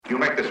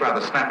rather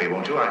snappy,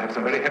 won't you? I have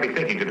some very heavy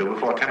thinking to do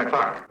before 10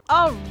 o'clock.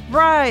 All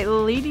right,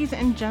 ladies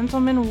and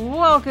gentlemen,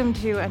 welcome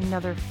to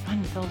another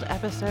fun-filled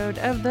episode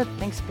of the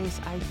ThinkSpace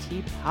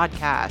IT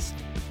podcast.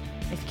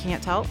 If you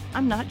can't tell,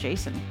 I'm not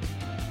Jason.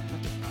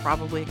 That's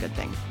probably a good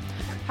thing.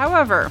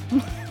 However,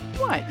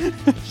 what?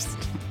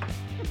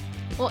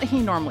 Well, he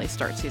normally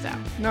starts these out.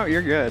 No,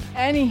 you're good.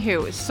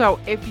 Anywho, so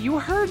if you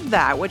heard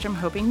that, which I'm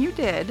hoping you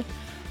did,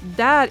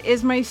 that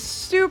is my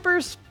super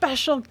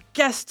special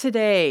guest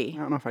today. I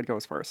don't know if I'd go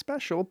as far as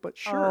special, but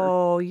sure.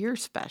 Oh, you're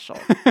special.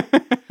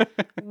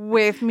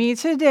 With me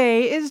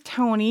today is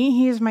Tony.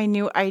 He is my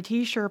new IT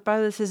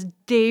Sherpa. This is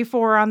day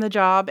 4 on the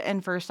job.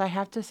 And first I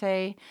have to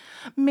say,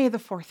 may the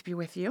 4th be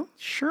with you.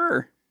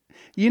 Sure.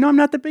 You know I'm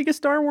not the biggest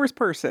Star Wars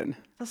person.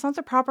 That's not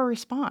the proper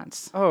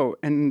response. Oh,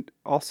 and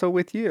also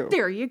with you.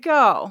 There you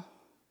go.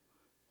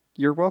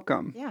 You're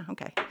welcome. Yeah,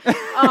 okay.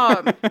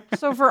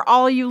 So for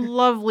all you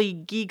lovely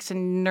geeks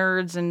and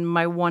nerds and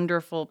my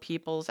wonderful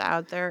peoples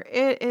out there,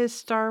 it is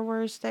Star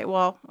Wars Day.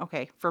 Well,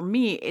 okay, for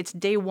me, it's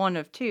day 1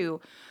 of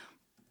 2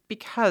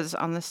 because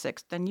on the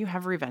 6th, then you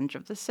have Revenge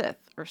of the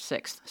Sith, or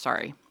 6th,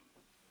 sorry.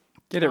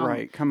 Get it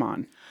right. Come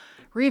on.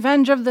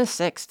 Revenge of the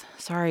 6th.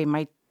 Sorry,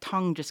 my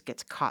tongue just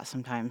gets caught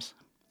sometimes.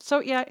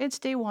 So yeah, it's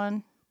day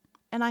 1,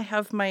 and I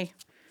have my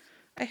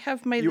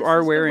You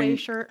are wearing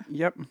shirt.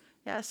 Yep.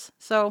 Yes.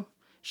 So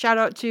shout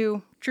out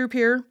to Troop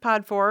here,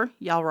 Pod 4.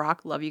 Y'all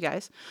rock. Love you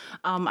guys.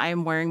 I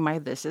am wearing my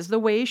This Is the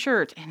Way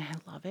shirt, and I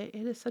love it.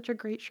 It is such a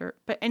great shirt.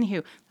 But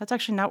anywho, that's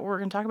actually not what we're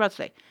going to talk about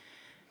today.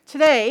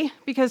 Today,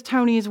 because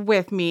Tony's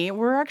with me,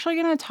 we're actually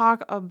going to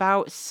talk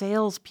about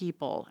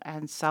salespeople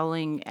and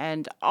selling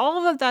and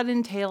all that that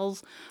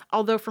entails.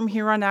 Although from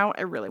here on out,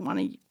 I really want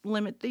to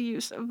limit the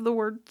use of the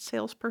word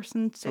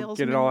salesperson, salesman.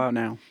 Get it all out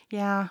now.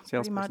 Yeah,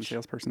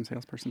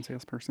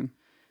 Salesperson.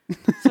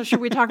 So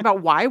should we talk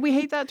about why we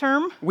hate that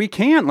term? We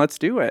can. Let's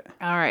do it.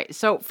 All right.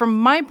 So from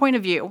my point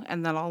of view,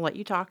 and then I'll let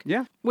you talk.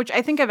 Yeah. Which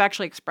I think I've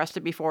actually expressed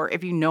it before.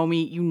 If you know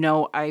me, you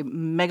know I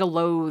mega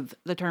loathe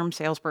the term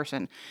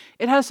salesperson.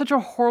 It has such a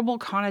horrible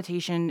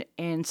connotation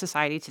in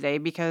society today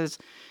because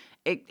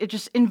it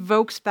just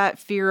invokes that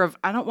fear of,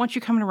 I don't want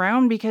you coming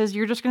around because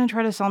you're just going to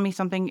try to sell me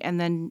something and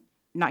then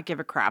not give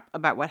a crap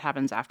about what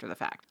happens after the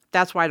fact.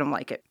 That's why I don't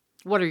like it.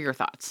 What are your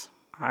thoughts?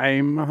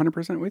 I'm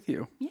 100% with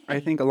you. Yay. I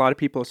think a lot of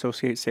people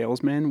associate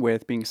salesmen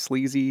with being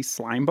sleazy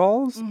slime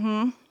balls.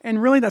 Mm-hmm.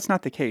 And really, that's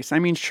not the case. I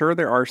mean, sure,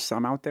 there are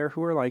some out there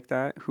who are like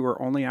that, who are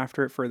only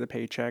after it for the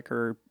paycheck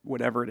or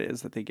whatever it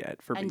is that they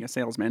get for being a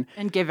salesman.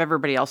 And give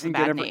everybody else a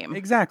bad name.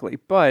 Exactly.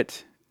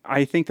 But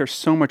I think there's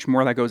so much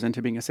more that goes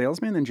into being a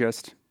salesman than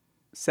just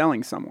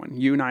selling someone.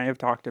 You and I have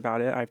talked about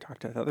it. I've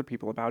talked to other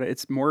people about it.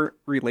 It's more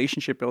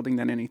relationship building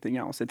than anything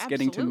else. It's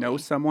getting to know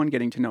someone,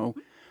 getting to know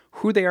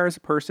who they are as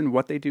a person,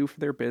 what they do for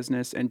their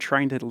business, and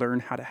trying to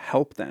learn how to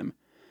help them.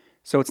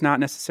 So it's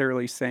not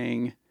necessarily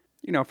saying,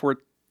 you know, if we're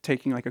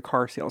taking like a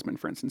car salesman,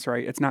 for instance,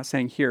 right? It's not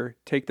saying, here,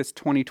 take this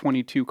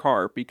 2022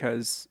 car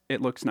because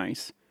it looks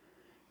nice.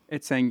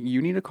 It's saying, you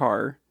need a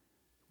car.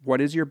 What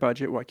is your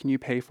budget? What can you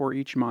pay for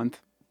each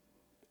month?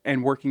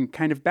 And working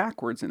kind of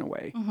backwards in a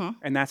way. Mm-hmm.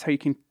 And that's how you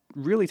can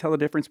really tell the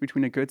difference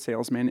between a good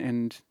salesman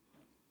and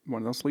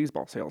one of those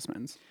sleazeball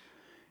salesmen.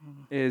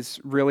 Is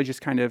really just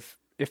kind of,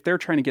 if they're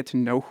trying to get to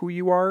know who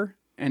you are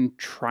and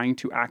trying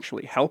to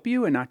actually help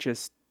you and not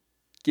just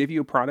give you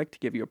a product to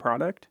give you a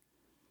product,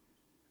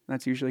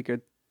 that's usually a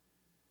good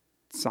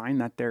sign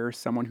that they're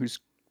someone who's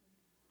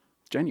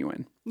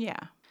genuine. Yeah.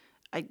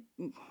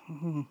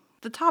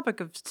 The topic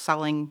of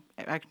selling,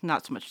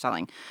 not so much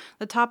selling,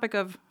 the topic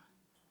of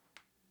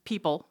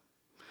people,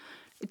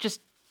 it just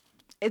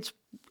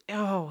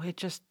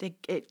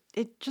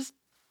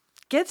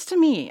gets to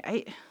me.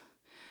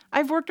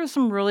 I've worked with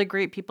some really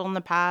great people in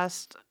the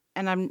past,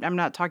 and I'm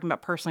not talking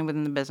about personally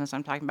within the business.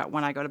 I'm talking about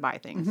when I go to buy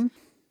things.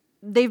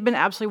 Mm-hmm. They've been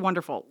absolutely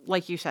wonderful.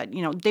 Like you said,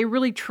 you know, they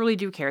really truly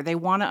do care. They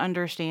want to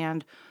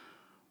understand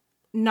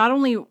not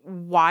only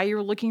why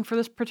you're looking for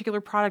this particular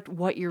product,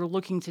 what you're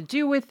looking to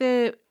do with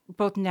it,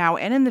 both now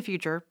and in the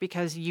future,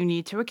 because you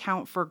need to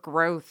account for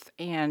growth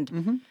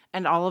and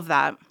all of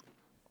that.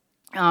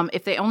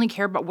 If they only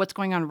care about what's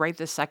going on right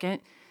this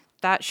second,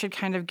 that should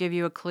kind of give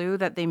you a clue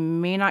that they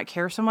may not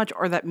care so much,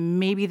 or that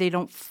maybe they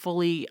don't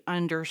fully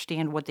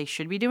understand what they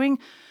should be doing.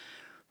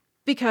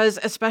 Because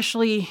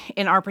especially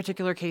in our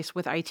particular case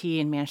with IT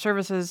and managed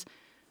services,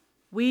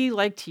 we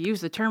like to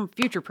use the term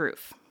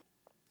future-proof.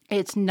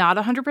 It's not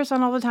 100%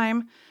 all the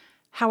time.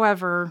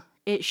 However,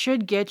 it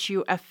should get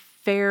you a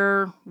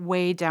fair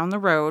way down the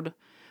road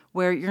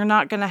where you're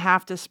not going to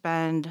have to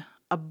spend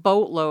a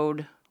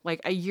boatload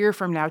like a year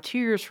from now, 2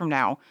 years from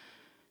now,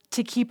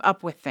 to keep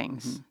up with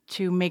things,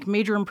 to make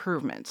major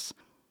improvements.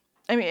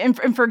 I mean,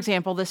 and for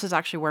example, this is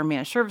actually where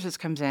managed services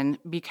comes in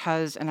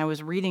because, and I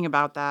was reading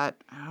about that,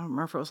 I don't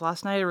remember if it was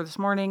last night or this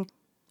morning,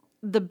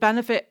 the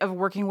benefit of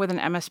working with an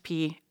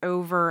MSP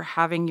over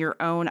having your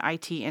own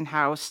IT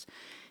in-house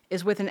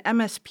is with an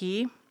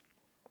MSP,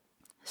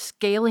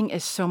 scaling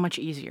is so much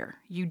easier.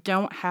 You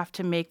don't have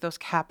to make those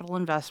capital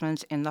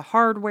investments in the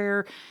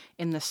hardware,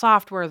 in the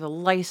software, the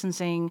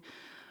licensing.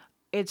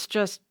 it's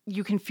just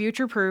you can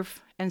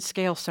future-proof and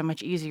scale so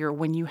much easier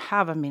when you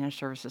have a managed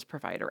services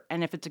provider.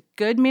 And if it's a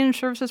good managed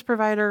services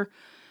provider,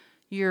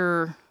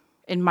 you're,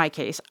 in my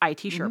case, IT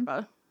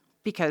Sherpa,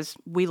 because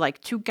we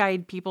like to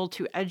guide people,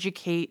 to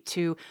educate,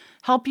 to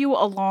help you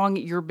along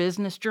your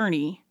business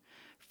journey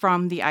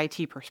from the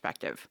IT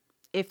perspective.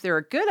 If they're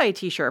a good IT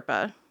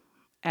Sherpa,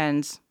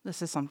 and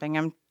this is something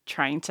I'm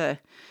trying to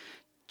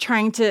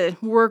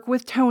work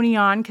with Tony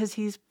on because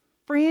he's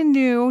brand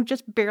new,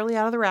 just barely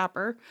out of the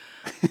wrapper.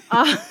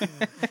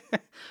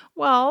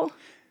 Well,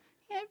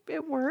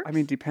 it works. I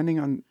mean, depending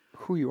on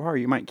who you are,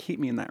 you might keep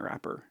me in that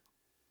wrapper.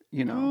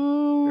 You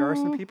know, there are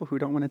some people who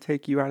don't want to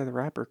take you out of the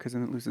wrapper because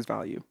then it loses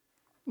value.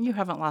 You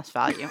haven't lost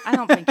value. I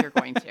don't think you're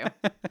going to.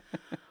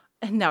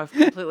 And now I've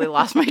completely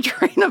lost my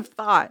train of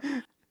thought.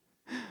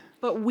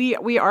 But we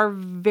are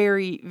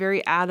very,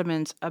 very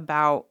adamant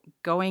about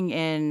going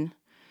in,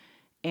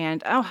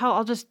 and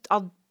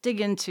I'll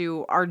dig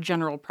into our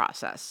general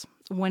process.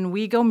 When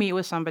we go meet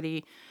with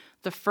somebody,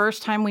 the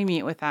first time we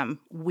meet with them,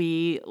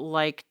 we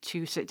like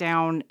to sit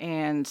down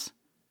and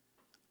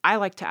I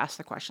like to ask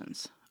the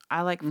questions.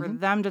 I like for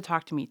them to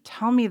talk to me,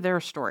 tell me their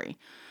story,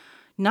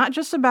 not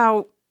just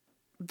about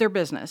their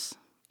business,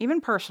 even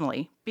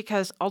personally,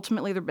 because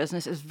ultimately their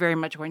business is very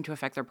much going to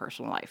affect their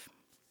personal life.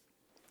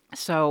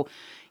 So,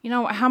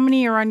 how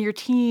many are on your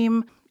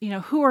team?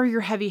 Who are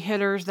your heavy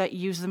hitters that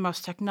use the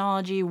most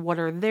technology? What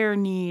are their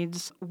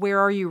needs? Where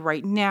are you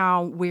right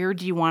now? Where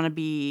do you want to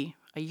be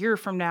a year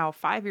from now,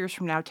 5 years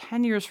from now,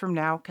 10 years from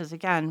now? Because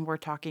again, we're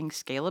talking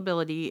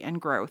scalability and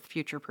growth,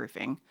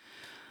 future-proofing.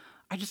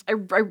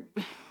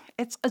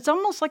 It's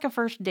almost like a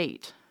first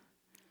date.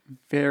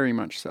 Very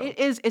much so. It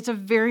is. It's a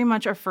very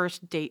much a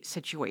first date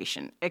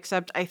situation,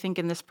 except I think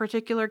in this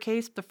particular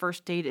case, the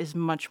first date is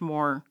much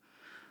more,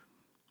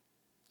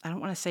 I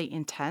don't want to say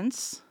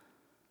intense.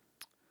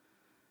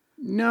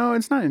 No,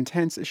 it's not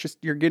intense. It's just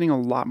you're getting a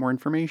lot more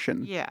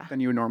information than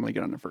you would normally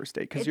get on a first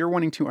date because you're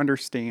wanting to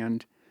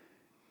understand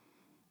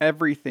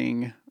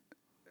everything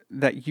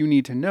that you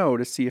need to know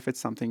to see if it's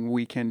something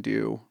we can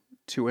do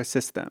to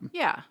assist them.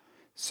 Yeah.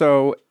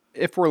 So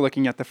if we're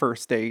looking at the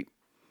first date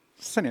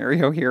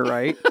scenario here,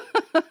 right?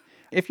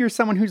 If you're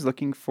someone who's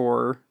looking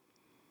for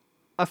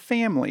a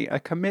family, a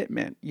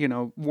commitment,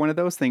 one of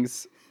those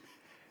things,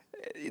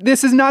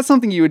 this is not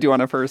something you would do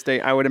on a first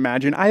date, I would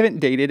imagine. I haven't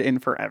dated in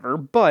forever,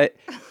 but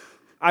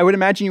I would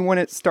imagine you want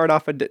to start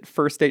off a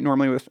first date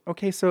normally with,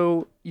 okay,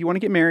 so you want to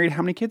get married.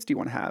 How many kids do you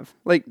want to have?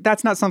 Like,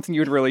 that's not something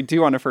you would really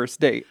do on a first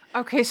date.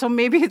 Okay, so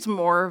maybe it's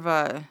more of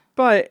a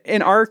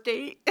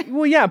date.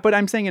 Well, yeah, but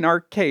I'm saying in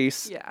our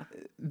case,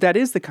 that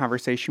is the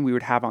conversation we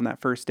would have on that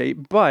first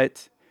date.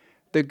 But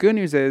the good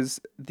news is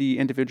the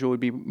individual would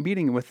be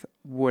meeting with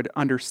would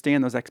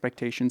understand those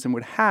expectations and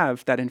would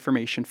have that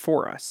information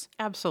for us.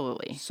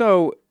 Absolutely.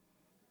 So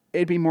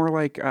it'd be more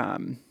like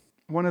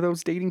one of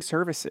those dating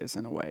services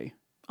in a way.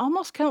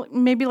 Almost kind of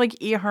maybe like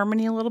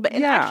eHarmony a little bit.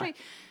 And actually,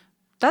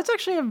 that's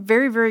actually a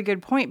very, very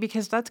good point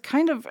because that's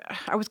kind of,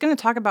 I was going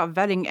to talk about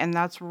vetting and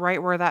that's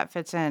right where that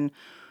fits in.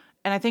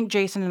 And I think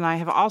Jason and I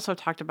have also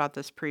talked about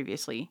this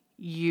previously.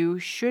 You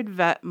should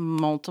vet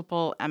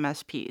multiple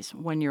MSPs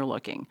when you're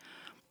looking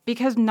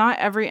because not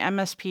every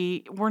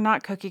MSP, we're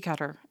not cookie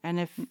cutter.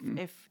 And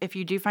if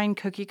you do find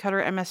cookie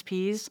cutter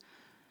MSPs,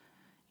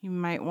 you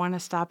might want to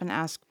stop and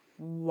ask,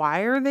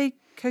 why are they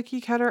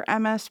cookie cutter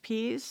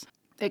MSPs?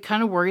 It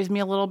kind of worries me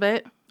a little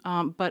bit,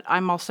 but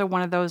I'm also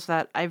one of those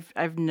that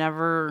I've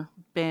never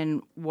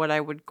been what I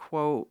would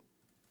quote,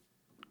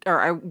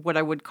 or what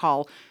I would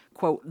call,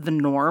 quote, the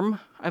norm.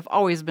 I've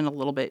always been a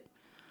little bit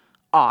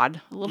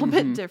odd, a little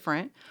bit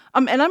different.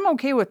 And I'm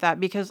okay with that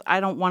because I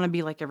don't want to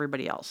be like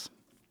everybody else.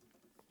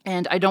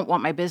 And I don't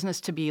want my business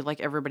to be like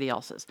everybody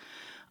else's.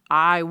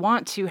 I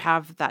want to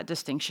have that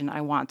distinction. I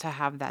want to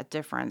have that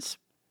difference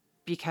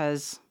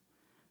because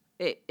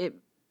it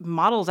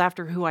models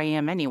after who I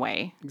am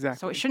anyway. Exactly.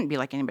 So it shouldn't be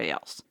like anybody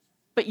else.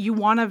 But you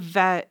want to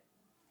vet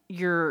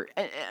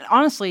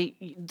honestly,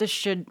 this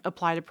should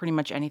apply to pretty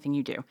much anything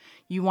you do.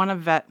 You want to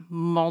vet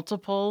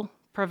multiple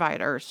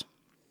providers.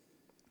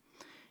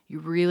 You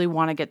really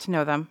want to get to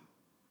know them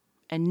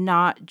and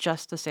not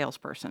just the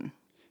salesperson.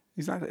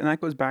 Exactly. And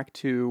that goes back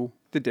to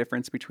the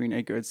difference between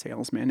a good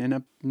salesman and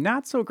a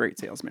not so great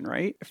salesman,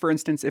 right? For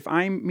instance, if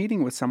I'm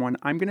meeting with someone,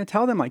 I'm going to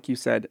tell them, like you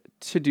said,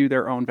 to do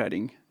their own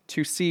vetting,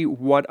 to see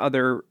what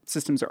other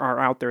systems are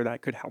out there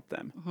that could help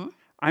them. Mm-hmm.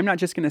 I'm not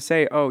just going to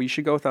say, oh, you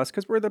should go with us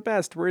because we're the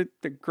best, we're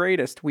the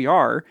greatest, we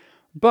are.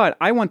 But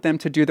I want them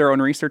to do their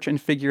own research and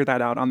figure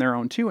that out on their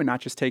own too and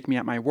not just take me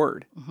at my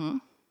word. Mm-hmm.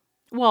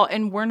 Well,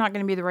 and we're not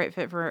going to be the right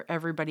fit for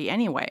everybody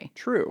anyway.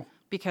 True.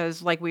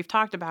 Because like we've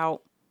talked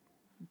about,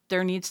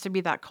 there needs to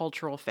be that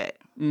cultural fit.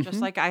 Mm-hmm.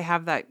 Just like I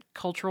have that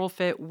cultural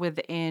fit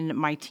within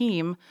my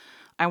team,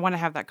 I want to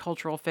have that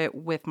cultural fit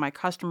with my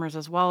customers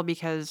as well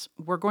because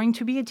we're going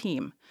to be a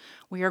team.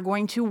 We are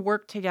going to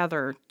work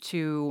together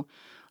to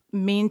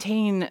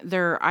maintain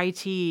their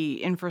IT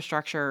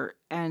infrastructure,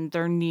 and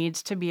there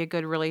needs to be a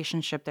good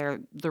relationship there.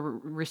 The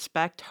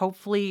respect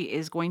hopefully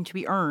is going to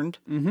be earned.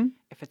 Mm-hmm.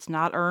 If it's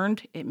not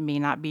earned, it may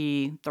not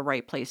be the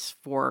right place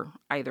for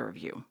either of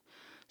you.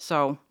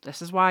 So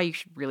this is why you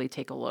should really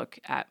take a look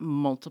at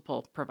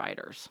multiple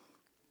providers.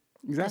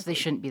 Because they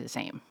shouldn't be the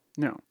same.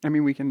 No. I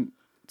mean, we can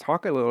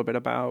talk a little bit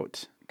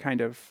about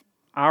kind of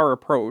our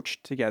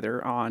approach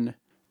together on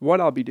what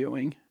I'll be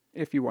doing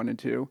if you wanted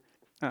to.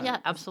 Yeah,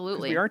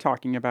 absolutely. We are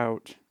talking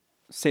about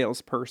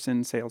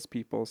salesperson,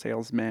 salespeople,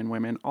 salesmen,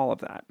 women, all of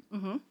that.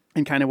 Mm-hmm.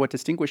 And kind of what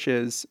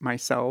distinguishes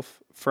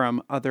myself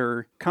from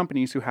other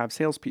companies who have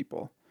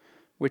salespeople,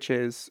 which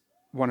is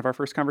one of our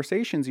first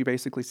conversations. You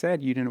basically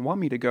said you didn't want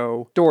me to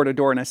go door to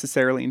door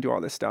necessarily and do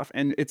all this stuff.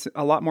 And it's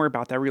a lot more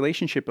about that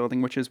relationship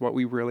building, which is what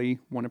we really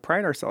want to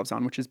pride ourselves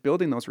on, which is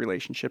building those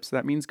relationships. So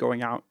that means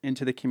going out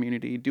into the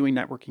community, doing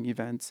networking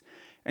events,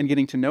 and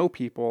getting to know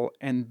people,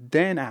 and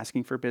then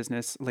asking for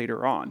business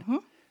later on. Mm-hmm.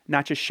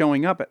 Not just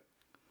showing up at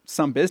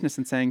some business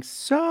and saying,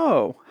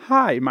 so,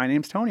 hi, my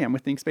name's Tony. I'm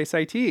with ThinkSpace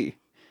IT.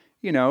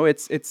 You know,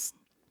 it's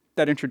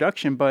that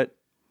introduction, but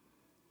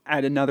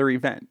at another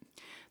event.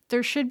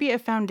 There should be a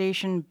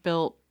foundation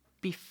built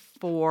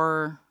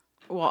before,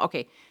 well,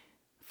 okay,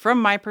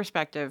 from my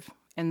perspective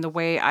and the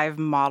way I've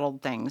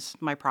modeled things,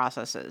 my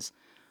processes,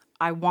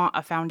 I want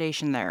a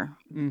foundation there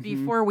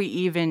before we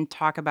even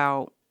talk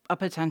about a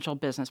potential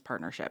business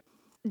partnership.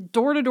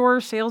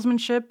 Door-to-door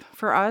salesmanship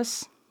for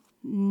us,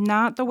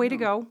 not the way to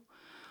go.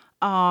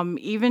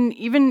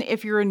 Even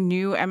if you're a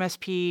new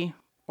MSP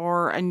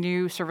or a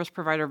new service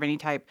provider of any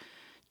type,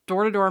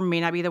 door-to-door may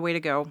not be the way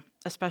to go,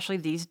 especially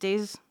these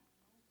days.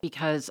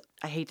 Because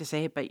I hate to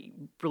say it, but you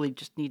really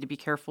just need to be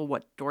careful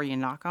what door you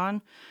knock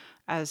on,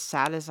 as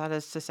sad as that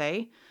is to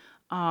say.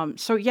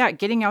 So yeah,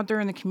 getting out there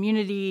in the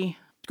community,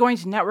 going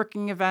to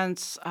networking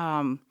events,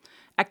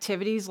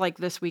 activities like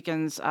this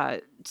weekend's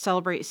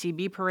Celebrate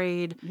CB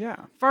Parade,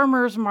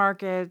 farmers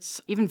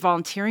markets, even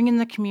volunteering in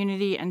the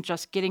community and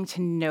just getting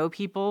to know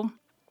people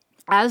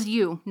as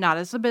you, not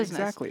as a business.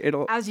 Exactly.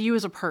 As you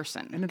as a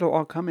person. And it'll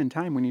all come in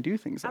time when you do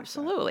things like that.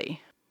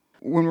 Absolutely.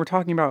 When we're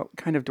talking about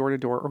kind of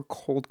door-to-door or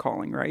cold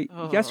calling, right?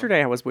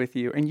 Yesterday I was with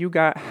you and you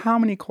got how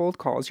many cold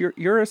calls?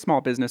 You're a small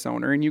business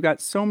owner and you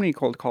got so many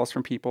cold calls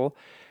from people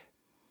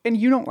and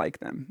you don't like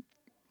them.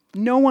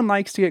 No one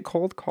likes to get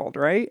cold called,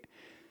 right?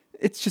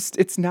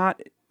 It's not,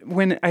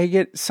 when I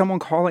get someone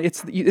calling,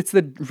 it's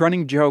the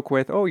running joke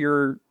with, oh,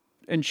 your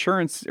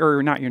insurance,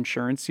 or not your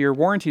insurance, your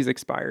warranty's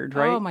expired,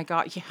 right? Oh my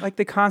God, yeah. Like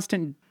the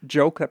constant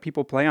joke that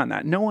people play on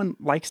that. No one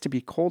likes to be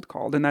cold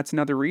called, and that's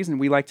another reason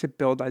we like to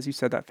build, as you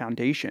said, that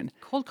foundation.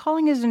 Cold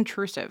calling is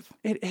intrusive.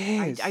 It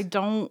is. I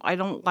don't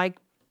like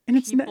and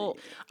it's people.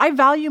 I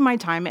value my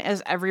time,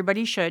 as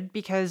everybody should,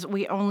 because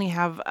we only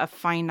have a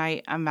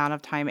finite amount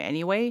of time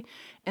anyway.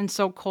 And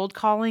so cold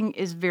calling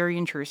is very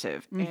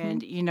intrusive.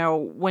 And, you know,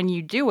 when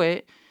you do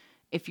it,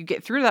 if you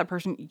get through to that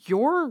person,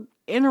 you're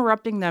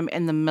interrupting them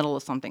in the middle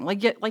of something.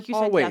 Like you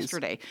said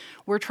yesterday,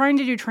 we're trying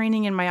to do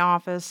training in my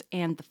office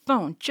and the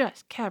phone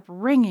just kept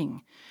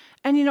ringing.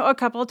 And, you know, a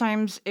couple of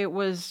times it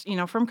was, you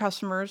know, from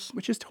customers.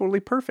 Which is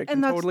totally perfect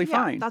and totally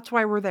fine. That's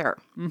why we're there.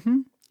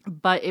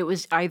 But it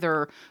was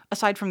either,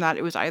 aside from that,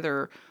 it was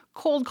either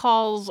cold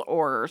calls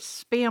or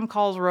spam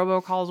calls,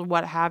 robocalls,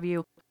 what have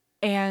you.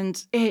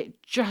 And it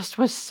just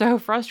was so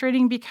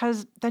frustrating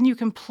because then you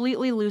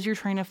completely lose your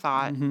train of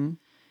thought.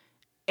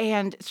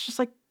 And it's just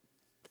like,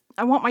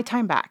 I want my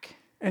time back.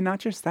 And not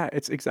just that,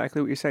 it's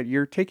exactly what you said.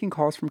 You're taking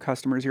calls from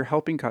customers, you're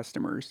helping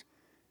customers.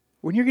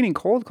 When you're getting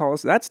cold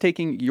calls, that's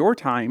taking your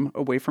time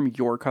away from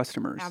your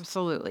customers.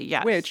 Absolutely,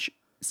 yes. Which,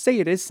 say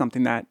it is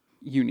something that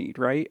you need,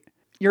 right?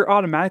 You're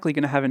automatically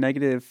going to have a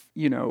negative,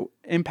 you know,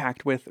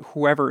 impact with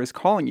whoever is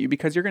calling you,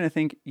 because you're going to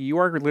think, you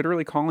are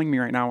literally calling me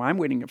right now. I'm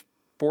waiting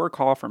for a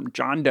call from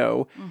John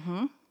Doe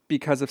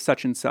because of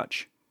such and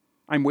such.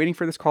 I'm waiting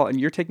for this call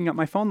and you're taking up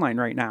my phone line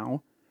right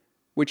now,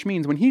 which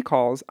means when he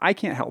calls, I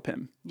can't help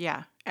him.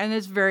 Yeah. And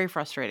it's very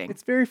frustrating.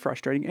 It's very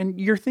frustrating. And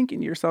you're thinking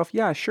to yourself,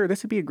 yeah, sure,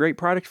 this would be a great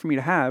product for me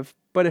to have.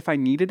 But if I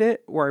needed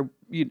it, or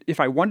if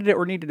I wanted it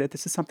or needed it,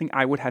 this is something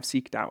I would have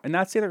seeked out. And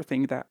that's the other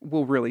thing that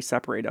will really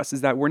separate us,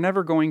 is that we're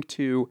never going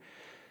to,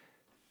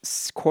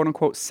 quote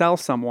unquote, sell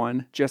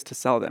someone just to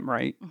sell them,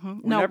 right?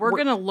 No, we're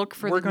going to look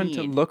for the need. We're going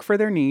to look for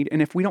their need.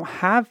 And if we don't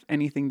have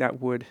anything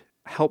that would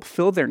help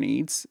fill their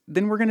needs,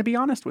 then we're going to be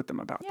honest with them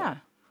about that.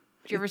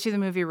 Did you ever see the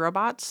movie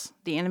Robots,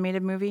 the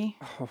animated movie?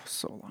 Oh,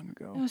 so long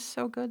ago. It was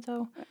so good,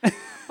 though.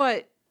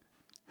 But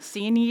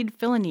see a need,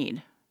 fill a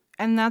need.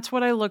 And that's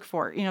what I look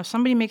for. You know,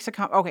 somebody makes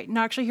a okay, no,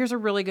 actually, here's a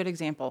really good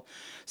example.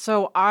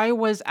 So I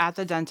was at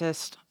the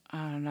dentist, I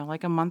don't know,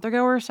 like a month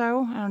ago or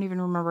so. I don't even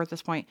remember at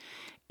this point.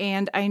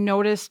 And I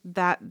noticed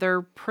that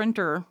their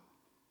printer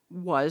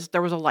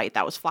there was a light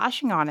that was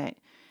flashing on it.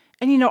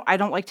 And, you know, I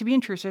don't like to be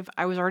intrusive.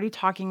 I was already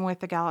talking with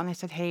the gal and I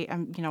said, hey,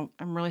 I'm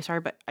really sorry,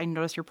 but I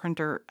noticed your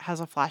printer has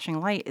a flashing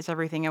light. Is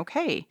everything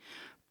okay?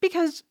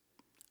 Because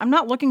I'm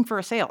not looking for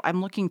a sale.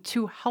 I'm looking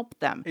to help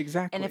them.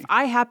 Exactly. And if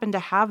I happen to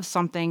have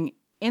something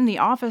in the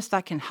office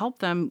that can help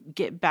them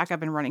get back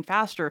up and running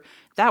faster.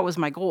 That was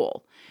my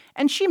goal.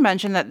 And she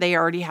mentioned that they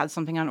already had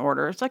something on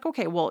order. It's like,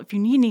 okay, well, if you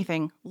need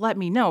anything, let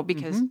me know,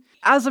 because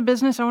as a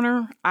business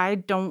owner, I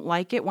don't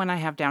like it when I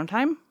have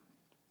downtime.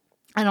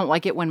 I don't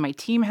like it when my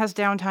team has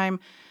downtime.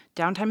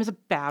 Downtime is a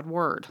bad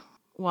word.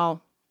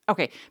 Well,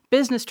 okay,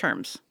 business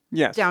terms.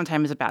 Yes.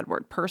 Downtime is a bad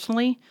word.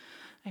 Personally,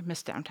 I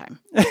miss downtime.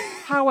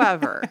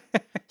 However,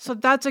 so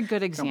that's a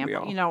good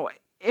example. You know,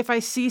 if I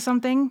see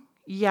something,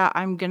 yeah,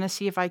 I'm going to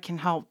see if I can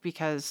help,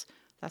 because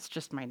that's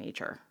just my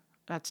nature.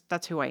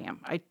 That's who I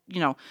am. I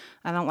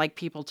don't like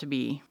people to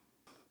be,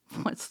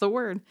 what's the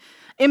word?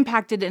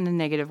 Impacted in a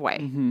negative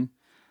way.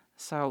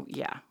 So,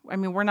 yeah. I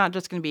mean, we're not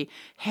just going to be,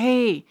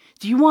 hey,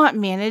 do you want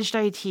managed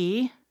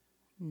IT?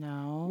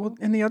 No. Well,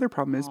 and the other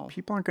problem is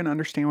people aren't going to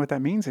understand what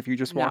that means if you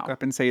just walk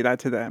up and say that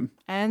to them.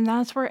 And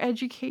that's where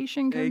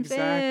education comes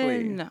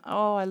in.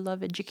 Oh, I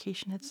love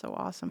education. It's so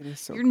awesome. It is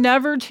so You're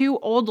never too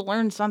old to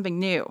learn something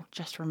new.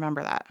 Just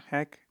remember that.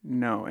 Heck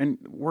no. And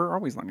we're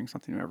always learning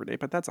something new every day,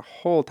 but that's a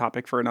whole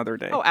topic for another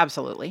day. Oh,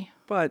 absolutely.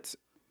 But,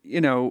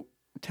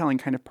 telling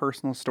kind of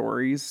personal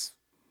stories,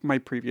 my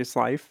previous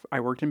life, I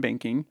worked in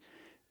banking,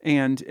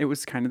 and it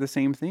was kind of the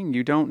same thing.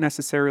 You don't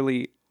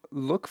necessarily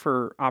look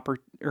for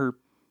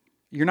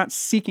you're not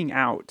seeking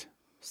out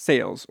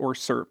sales or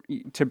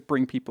to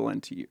bring people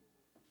into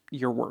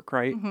your work,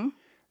 right?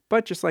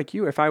 But just like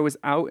you, if I was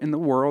out in the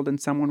world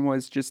and someone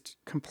was just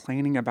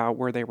complaining about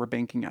where they were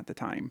banking at the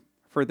time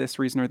for this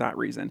reason or that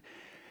reason,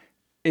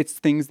 it's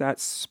things that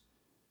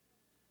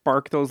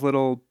spark those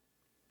little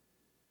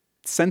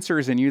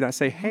sensors in you that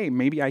say, hey,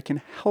 maybe I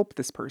can help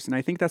this person.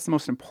 I think that's the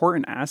most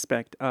important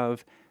aspect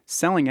of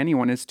selling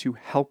anyone, is to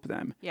help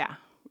them. Yeah.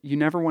 You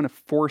never want to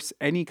force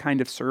any kind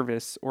of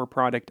service or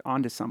product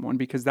onto someone,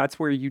 because that's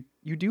where you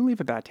do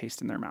leave a bad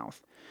taste in their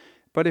mouth.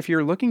 But if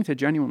you're looking to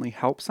genuinely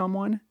help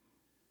someone,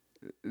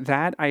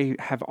 that I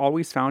have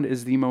always found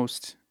is the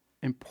most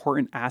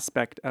important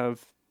aspect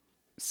of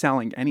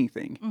selling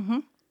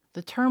anything.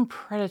 The term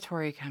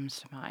predatory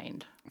comes to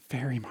mind.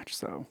 Very much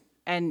so.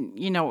 And,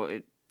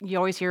 you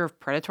always hear of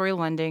predatory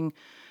lending,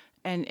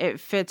 and it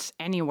fits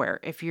anywhere.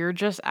 If you're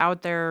just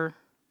out there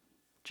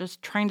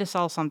just trying to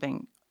sell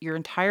something, your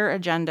entire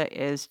agenda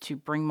is to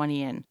bring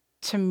money in.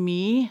 To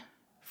me,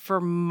 for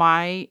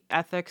my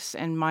ethics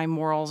and my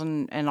morals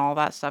and all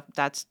that stuff,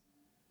 that's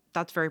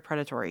very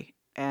predatory.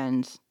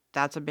 And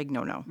that's a big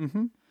no-no.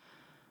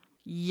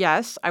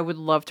 Yes, I would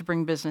love to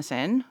bring business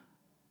in,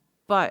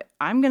 but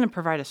I'm going to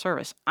provide a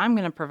service. I'm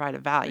going to provide a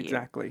value.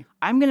 Exactly.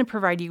 I'm going to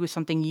provide you with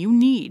something you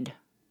need.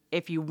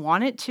 If you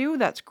want it to,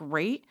 that's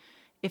great.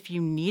 If you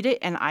need it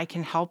and I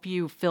can help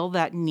you fill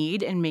that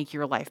need and make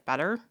your life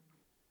better,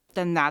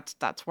 then that's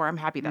where I'm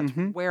happy. That's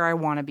where I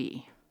want to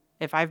be.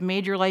 If I've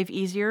made your life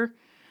easier,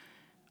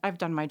 I've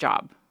done my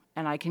job,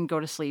 and I can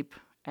go to sleep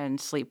and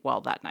sleep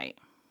well that night.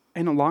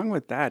 And along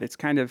with that, it's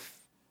kind of,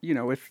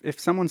 if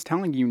someone's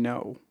telling you,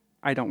 no,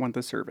 I don't want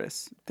the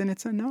service, then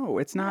it's a no.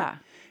 It's not,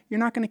 you're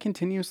not going to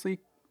continuously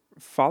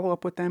follow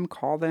up with them,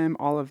 call them,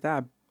 all of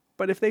that.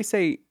 But if they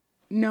say,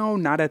 no,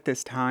 not at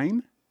this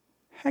time,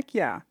 heck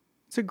yeah.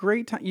 It's a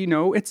great time.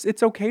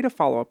 It's okay to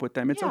follow up with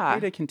them. It's okay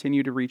to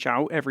continue to reach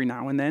out every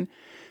now and then.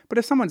 But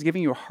if someone's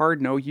giving you a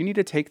hard no, you need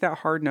to take that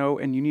hard no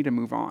and you need to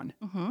move on.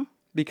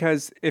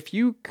 Because if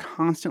you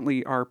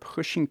constantly are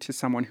pushing to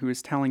someone who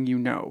is telling you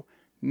no,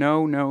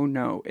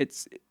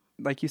 it's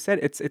like you said,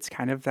 it's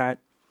kind of that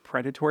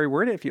predatory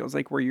word, it feels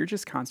like, where you're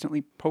just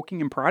constantly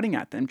poking and prodding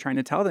at them, trying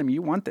to tell them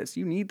you want this,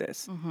 you need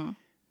this.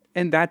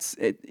 And that's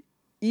it.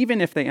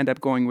 Even if they end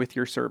up going with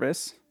your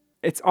service,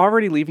 it's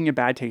already leaving a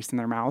bad taste in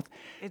their mouth.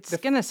 It's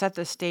going to set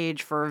the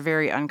stage for a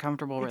very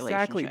uncomfortable relationship.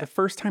 Exactly. The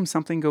first time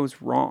something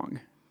goes wrong,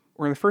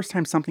 or the first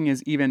time something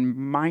is even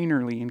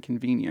minorly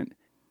inconvenient,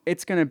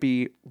 it's going to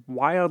be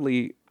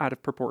wildly out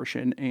of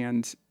proportion,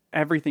 and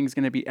everything's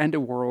going to be end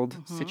of world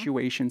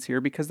situations here,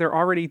 because they're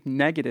already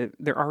negative.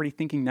 They're already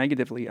thinking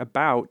negatively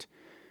about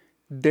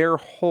their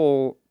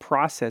whole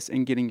process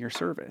in getting your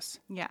service.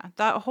 Yeah.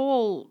 That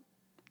whole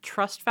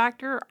trust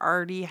factor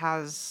already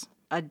has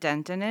a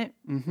dent in it.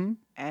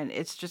 And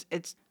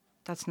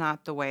that's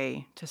not the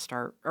way to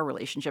start a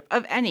relationship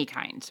of any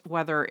kind,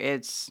 whether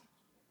it's,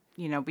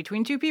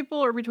 between two people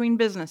or between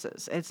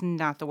businesses. It's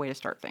not the way to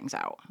start things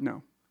out.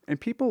 No. And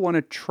people want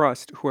to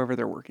trust whoever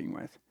they're working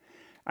with.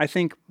 I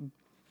think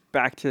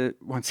back to,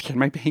 once again,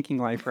 my banking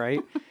life,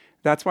 right?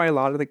 That's why a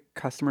lot of the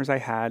customers I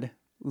had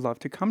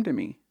loved to come to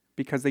me,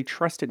 because they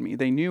trusted me.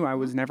 They knew I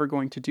was never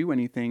going to do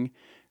anything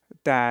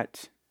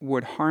that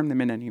would harm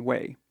them in any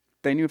way.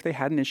 They knew if they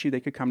had an issue,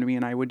 they could come to me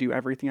and I would do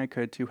everything I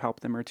could to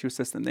help them or to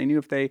assist them. They knew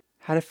if they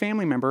had a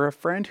family member, a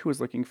friend who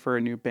was looking for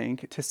a new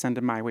bank, to send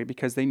them my way,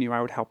 because they knew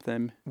I would help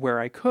them where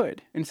I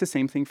could. And it's the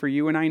same thing for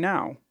you and I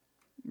now,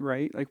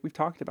 right? Like we've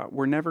talked about,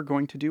 we're never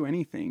going to do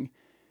anything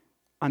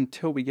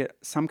until we get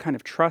some kind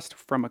of trust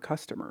from a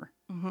customer.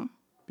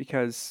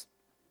 Because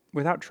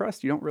without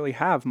trust, you don't really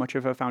have much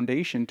of a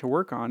foundation to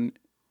work on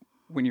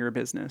when you're a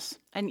business.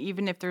 And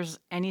even if there's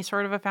any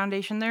sort of a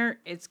foundation there,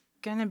 it's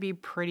going to be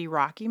pretty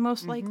rocky,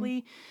 most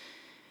likely.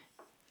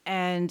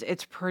 And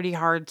it's pretty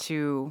hard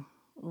to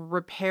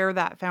repair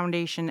that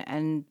foundation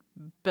and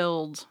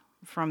build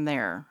from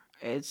there.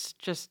 It's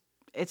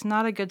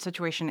not a good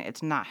situation.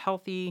 It's not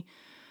healthy.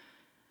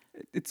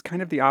 It's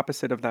kind of the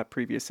opposite of that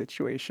previous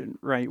situation,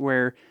 right?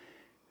 Where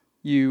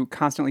you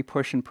constantly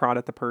push and prod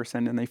at the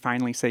person and they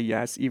finally say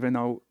yes, even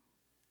though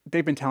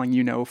they've been telling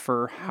you no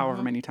for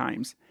however many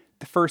times.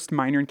 The first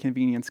minor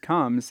inconvenience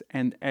comes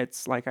and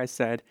it's, like I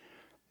said,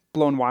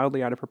 blown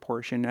wildly out of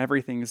proportion.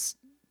 Everything's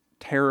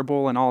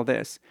terrible and all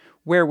this.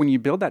 Where when you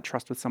build that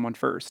trust with someone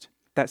first,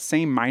 that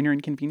same minor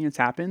inconvenience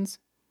happens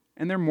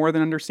and they're more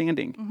than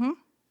understanding. Mm-hmm.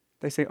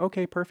 They say,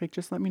 okay, perfect.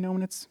 Just let me know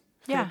when it's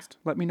Yeah. fixed.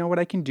 Let me know what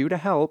I can do to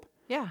help.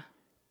 Yeah.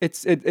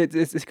 It's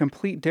a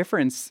complete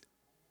difference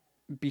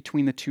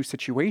between the two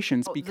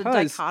situations because the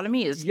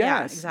dichotomy is,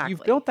 yeah, exactly.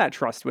 You've built that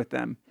trust with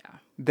them. Yeah.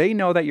 They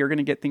know that you're going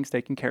to get things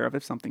taken care of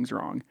if something's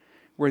wrong,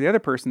 where the other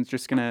person's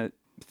just going to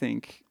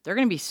think. They're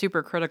going to be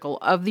super critical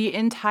of the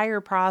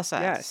entire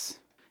process. Yes.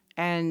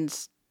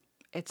 And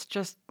it's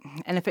just,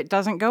 and if it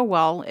doesn't go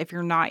well, if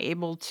you're not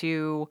able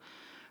to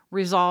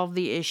resolve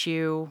the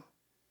issue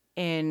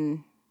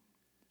in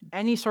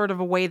any sort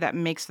of a way that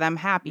makes them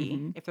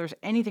happy, if there's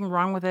anything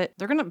wrong with it,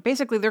 they're going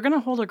to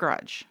hold a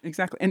grudge.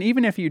 Exactly. And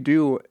even if you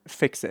do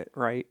fix it,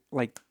 right?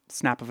 Like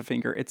snap of a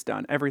finger, it's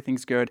done.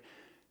 Everything's good.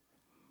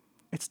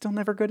 It's still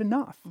never good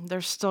enough.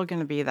 There's still going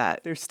to be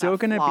that. There's still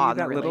going to be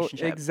that little,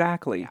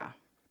 exactly. Yeah.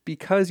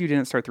 Because you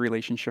didn't start the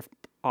relationship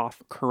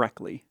off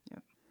correctly. Yeah.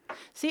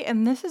 See,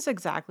 and this is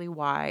exactly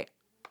why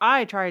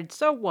I tried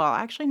so well.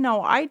 Actually,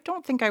 no, I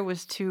don't think I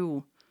was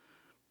too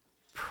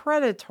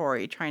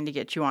predatory trying to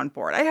get you on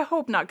board. I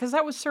hope not, because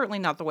that was certainly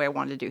not the way I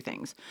wanted to do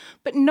things.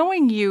 But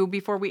knowing you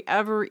before we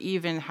ever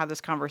even had this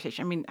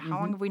conversation, I mean, how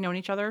long have we known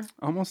each other?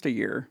 Almost a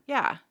year.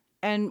 Yeah.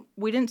 And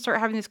we didn't start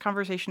having this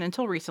conversation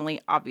until recently.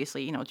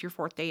 Obviously, it's your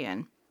 4th day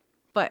in.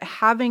 But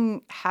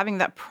having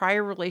that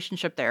prior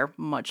relationship there,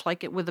 much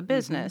like it with a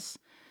business,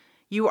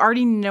 you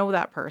already know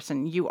that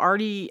person. You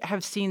already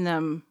have seen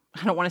them,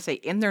 I don't want to say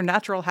in their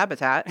natural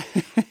habitat,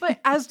 but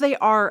as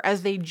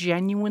they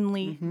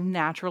genuinely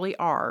naturally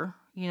are.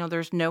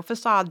 There's no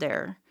facade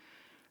there.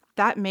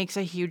 That makes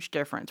a huge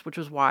difference, which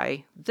was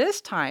why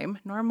this time,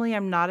 normally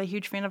I'm not a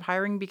huge fan of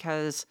hiring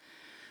because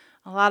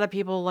a lot of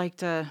people like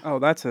to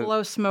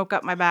blow smoke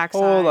up my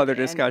backside. Whole other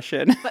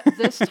discussion. But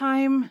this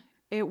time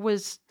it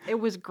was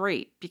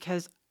great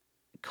because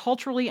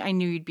culturally I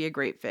knew you'd be a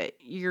great fit.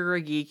 You're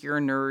a geek, you're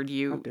a nerd.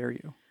 How dare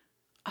you?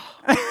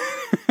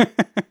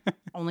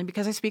 Only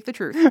because I speak the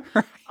truth.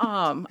 Right.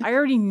 I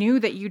already knew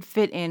that you'd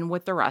fit in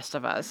with the rest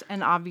of us.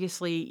 And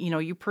obviously,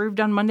 you proved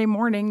on Monday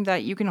morning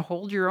that you can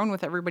hold your own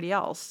with everybody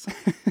else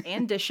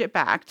and dish it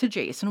back to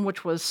Jason,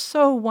 which was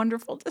so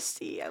wonderful to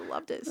see. I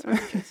loved it. Sorry,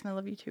 Jason, I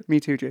love you too. Me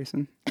too,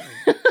 Jason.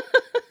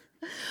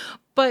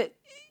 But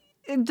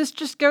this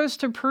just goes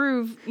to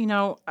prove, you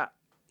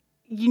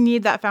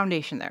need that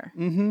foundation there.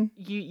 Mm-hmm.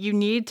 You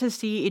need to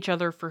see each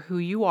other for who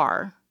you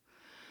are,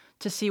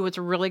 to see what's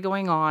really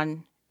going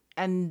on.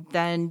 And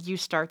then you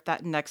start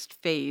that next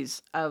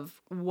phase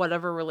of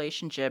whatever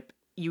relationship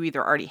you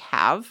either already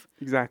have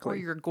or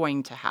you're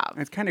going to have.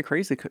 It's kind of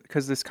crazy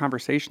because this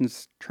conversation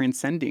is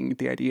transcending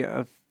the idea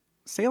of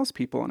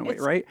salespeople in a way,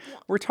 right?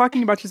 We're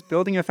talking about just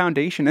building a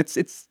foundation.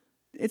 It's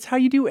how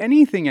you do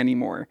anything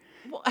anymore.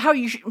 Well, how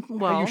you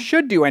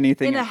should do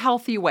anything. In a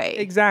healthy way.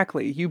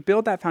 Exactly. You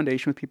build that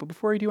foundation with people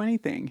before you do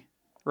anything,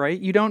 right?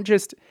 You don't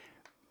just,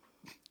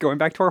 going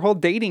back to our whole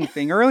dating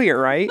thing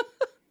earlier, right?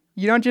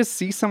 You don't just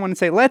see someone and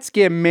say, let's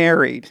get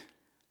married.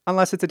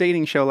 Unless it's a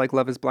dating show like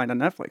Love is Blind on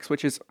Netflix,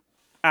 which is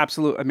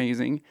absolute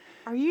amazing.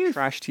 Are you?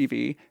 Trash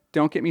TV.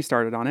 Don't get me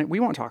started on it. We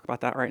won't talk about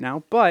that right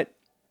now, but.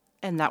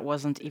 And that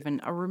wasn't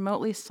even a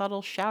remotely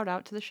subtle shout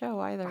out to the show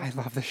either. I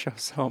love the show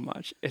so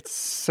much. It's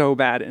so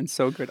bad and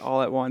so good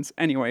all at once.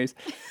 Anyways,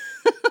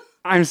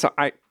 I'm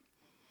sorry.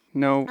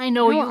 No, I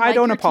know you. I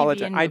don't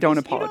apologize. I don't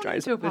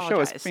apologize. The show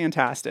is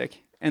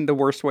fantastic in the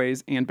worst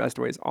ways and best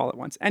ways all at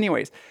once.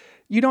 Anyways,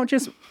 you don't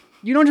just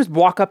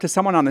walk up to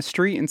someone on the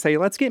street and say,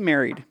 let's get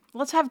married.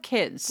 Let's have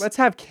kids.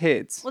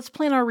 Let's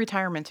plan our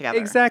retirement together.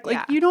 Exactly.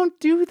 Yeah. You don't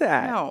do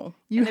that. No.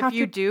 If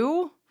you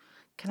do,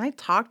 can I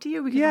talk to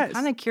you? Because I'm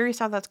kind of curious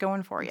how that's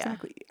going for you.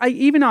 Exactly.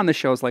 Even on the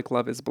shows like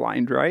Love is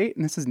Blind, right?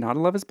 And this is not a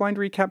Love is Blind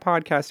recap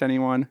podcast,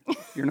 anyone.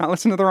 You're not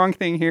listening to the wrong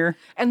thing here.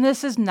 And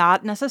this is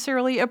not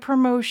necessarily a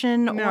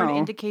promotion or an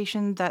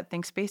indication that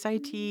ThinkSpace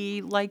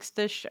IT likes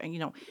this.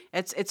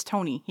 It's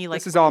Tony. He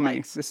likes. This is all me.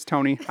 This is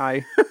Tony.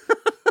 Hi.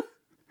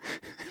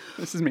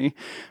 This is me.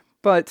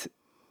 But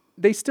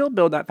they still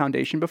build that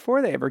foundation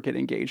before they ever get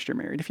engaged or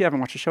married. If you haven't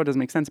watched the show, it doesn't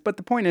make sense. But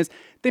the point is,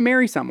 they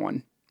marry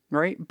someone,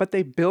 right? But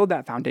they build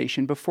that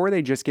foundation before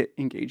they just get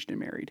engaged and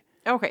married.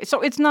 Okay,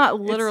 so it's not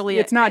literally...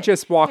 It's not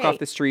just walk off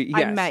the street.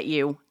 Yes. I met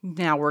you.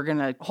 Now we're going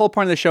to... The whole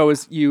point of the show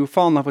is you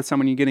fall in love with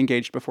someone, you get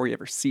engaged before you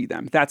ever see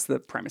them. That's the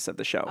premise of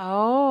the show.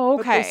 Oh,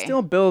 okay. But they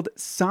still build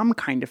some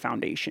kind of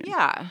foundation.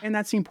 Yeah. And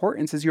that's the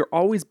importance, is you're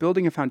always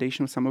building a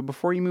foundation with someone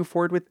before you move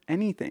forward with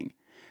anything.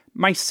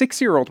 My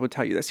 6-year-old would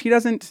tell you this. He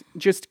doesn't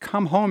just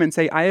come home and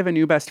say, I have a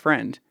new best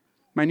friend.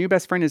 My new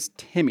best friend is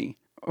Timmy.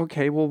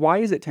 Okay, well, why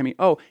is it Timmy?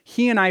 Oh,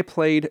 he and I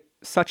played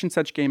such and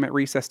such game at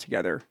recess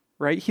together,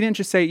 right? He didn't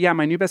just say, yeah,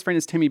 my new best friend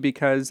is Timmy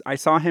because I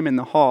saw him in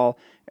the hall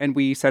and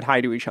we said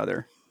hi to each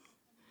other.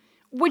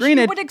 Which you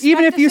Granted, would expect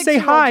even if a you say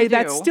 6-year-old hi, to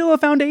that's do. still a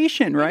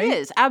foundation, right? It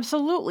is,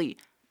 absolutely.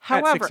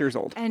 At However, 6 years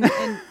old. and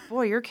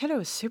boy, your kiddo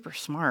is super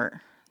smart.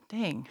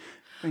 Dang.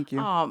 Thank you.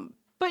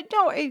 But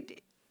no,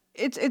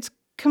 it's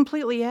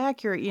completely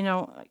accurate.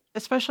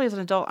 Especially as an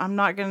adult, I'm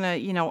not gonna.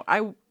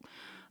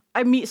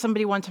 I meet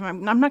somebody one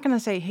time. I'm not gonna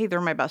say, "Hey, they're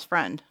my best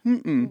friend."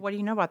 What do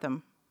you know about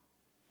them?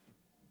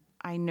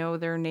 I know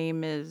their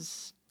name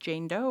is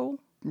Jane Doe.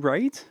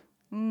 Right?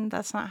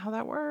 That's not how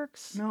that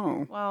works.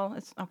 No. Well,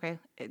 it's okay.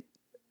 It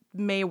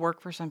may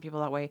work for some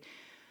people that way.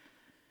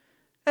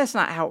 That's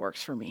not how it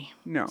works for me.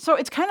 No. So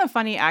it's kind of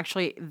funny,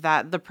 actually,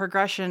 that the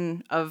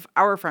progression of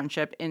our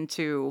friendship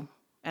into,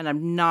 and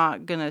I'm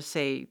not going to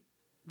say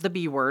the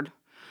B word,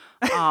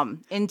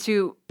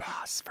 into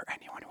Boss, for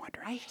anyone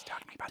wondering. She's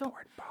talking about the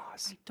word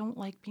boss. I don't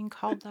like being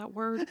called that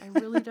word. I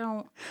really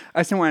don't. I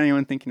just don't want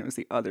anyone thinking it was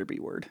the other B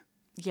word.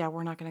 Yeah,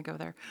 we're not going to go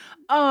there.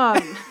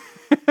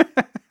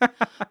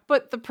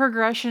 But the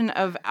progression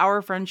of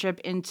our friendship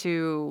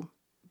into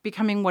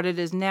becoming what it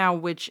is now,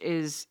 which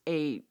is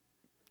a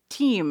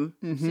team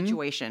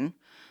situation,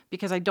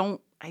 because I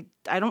don't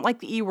like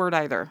the E word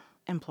either,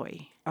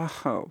 employee.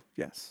 Oh,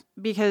 yes.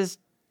 Because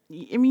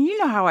I mean, you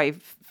know how I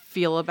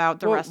feel about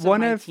the rest of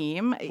my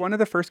team. One of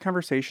the first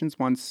conversations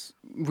once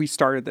we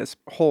started this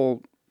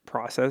whole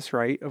process,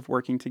 right, of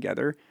working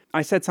together,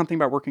 I said something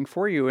about working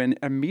for you, and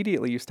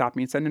immediately you stopped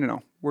me and said,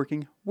 no,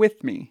 working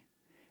with me.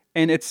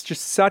 And it's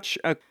just such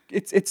a,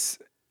 it's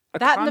a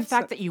that and the concept.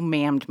 fact that you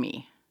ma'amed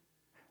me.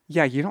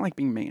 Yeah, you don't like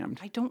being ma'amed.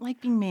 I don't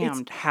like being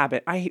ma'amed. It's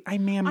habit. I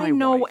ma'am my I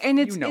know, wife. and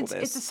it's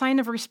this. a sign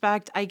of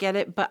respect. I get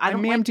it, but I I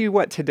don't ma'amed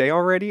you, today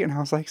already? And I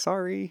was like,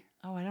 sorry.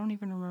 Oh, I don't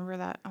even remember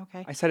that.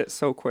 Okay. I said it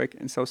so quick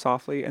and so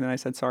softly, and then I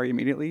said sorry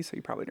immediately, so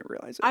you probably didn't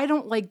realize it. I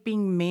don't like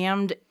being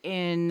ma'amed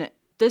in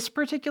this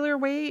particular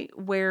way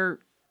where,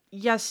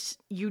 yes,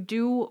 you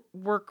do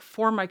work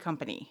for my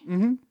company.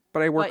 Mm-hmm.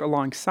 But I work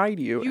alongside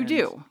you. You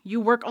do. You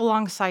work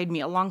alongside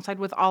me, alongside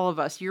with all of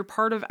us. You're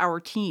part of our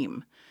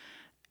team.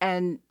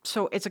 And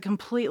so it's a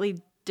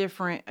completely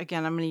different,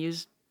 again, I'm going to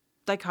use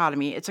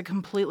dichotomy. It's a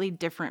completely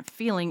different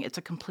feeling. It's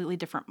a completely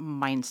different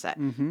mindset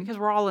because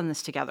we're all in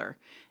this together.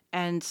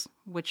 And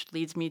which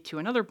leads me to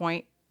another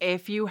point.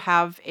 If you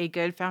have a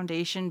good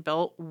foundation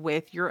built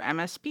with your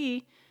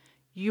MSP,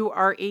 you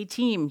are a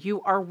team.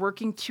 You are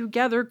working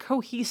together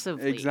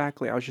cohesively.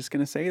 Exactly. I was just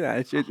going to say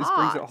that. It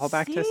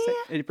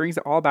brings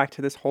it all back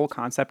to this whole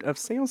concept of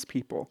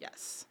salespeople.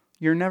 Yes.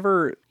 You're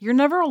never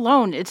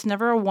alone. It's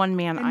never a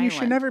one-man island. You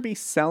should never be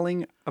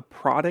selling a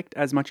product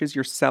as much as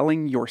you're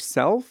selling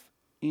yourself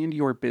and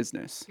your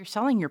business. You're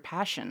selling your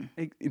passion.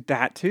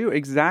 That too,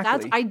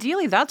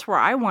 exactly. That's where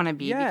I want to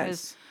be. Yes.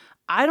 Because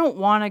I don't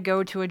want to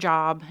go to a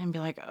job and be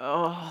like,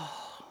 oh,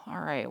 all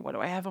right, what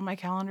do I have on my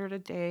calendar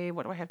today?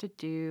 What do I have to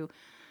do?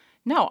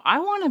 No, I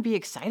want to be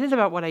excited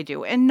about what I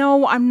do. And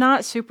no, I'm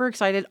not super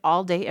excited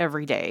all day,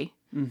 every day.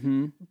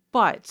 Mm-hmm.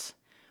 But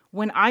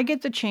when I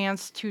get the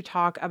chance to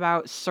talk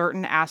about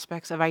certain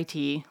aspects of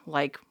IT,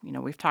 like,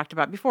 we've talked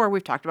about before,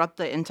 we've talked about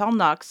the Intel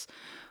NUCs,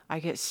 I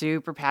get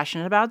super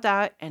passionate about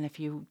that. And if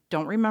you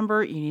don't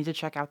remember, you need to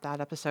check out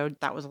that episode.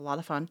 That was a lot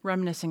of fun.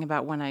 Reminiscing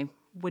about when I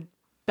would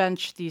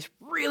bench these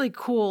really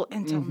cool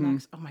Intel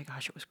NUCs. Oh my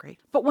gosh, it was great.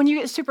 But when you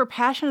get super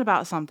passionate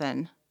about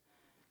something,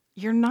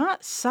 you're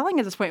not selling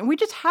at this point. And we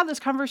just had this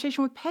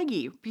conversation with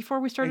Peggy before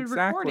we started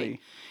recording.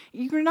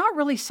 You're not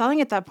really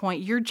selling at that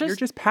point. You're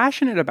just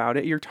passionate about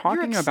it. You're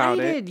talking about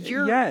it.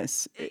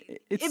 Yes.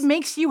 It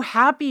makes you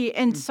happy.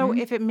 And so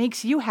if it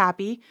makes you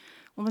happy,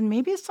 well, then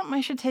maybe it's something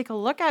I should take a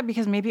look at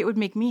because maybe it would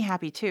make me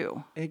happy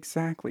too.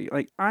 Exactly.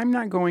 Like, I'm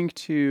not going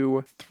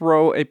to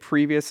throw a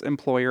previous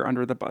employer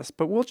under the bus,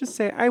 but we'll just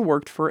say I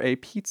worked for a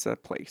pizza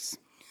place.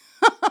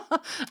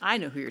 I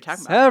know who you're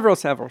talking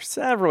about.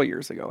 Several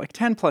years ago, like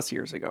 10 plus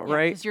years ago,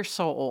 right? Because you're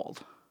so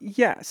old.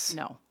 Yes.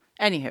 No.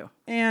 Anywho.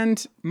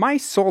 And my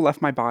soul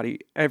left my body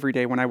every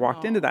day when I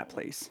walked into that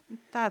place.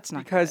 That's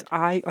not because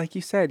good. like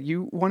you said,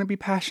 you want to be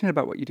passionate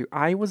about what you do.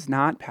 I was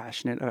not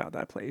passionate about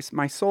that place.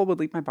 My soul would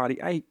leave my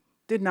body. I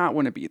did not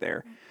want to be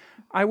there.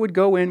 I would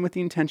go in with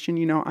the intention,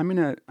 I'm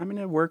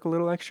gonna work a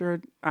little extra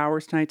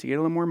hours tonight to get a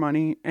little more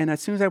money. And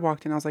as soon as I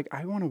walked in, I was like,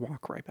 I want to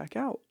walk right back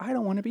out. I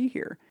don't want to be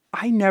here.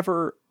 I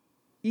never,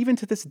 even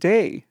to this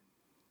day,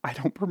 I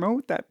don't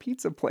promote that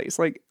pizza place.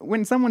 Like,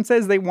 when someone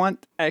says they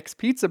want X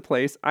pizza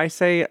place, I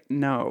say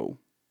no.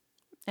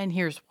 And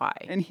here's why.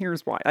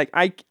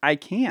 Like, I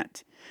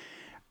can't.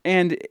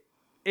 And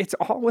it's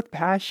all with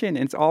passion.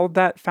 It's all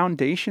that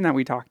foundation that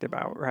we talked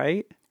about,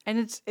 right? And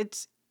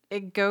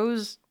it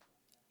goes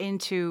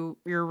into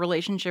your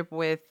relationship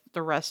with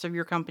the rest of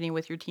your company,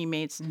 with your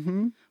teammates.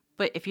 Mm-hmm.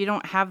 But if you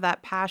don't have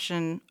that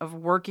passion of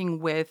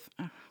working with,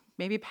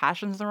 maybe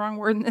passion's the wrong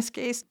word in this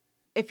case.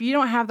 If you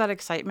don't have that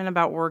excitement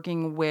about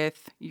working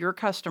with your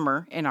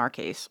customer, in our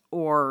case,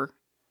 or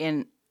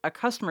in a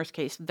customer's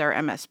case, their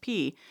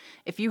MSP,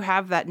 if you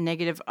have that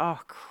negative, oh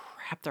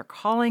crap, crap, they're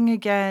calling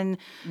again.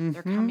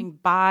 They're Mm-hmm. coming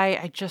by.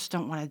 I just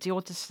don't want to deal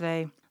with this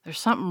today. There's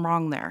something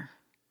wrong there.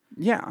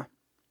 Yeah.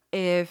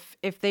 If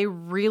they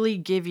really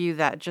give you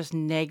that just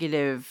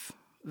negative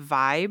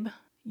vibe,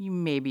 you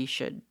maybe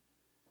should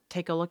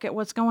take a look at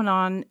what's going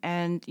on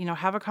and,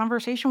 have a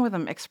conversation with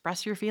them,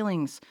 express your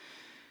feelings,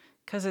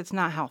 because it's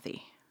not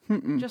healthy.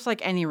 Just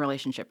like any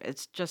relationship.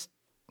 It's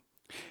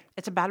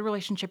a bad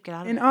relationship. Get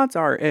out of And it. odds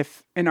are,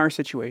 if in our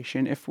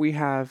situation, if we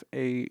have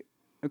a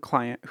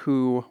client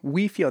who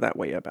we feel that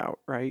way about,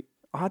 right?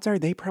 Odds are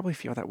they probably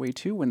feel that way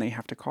too when they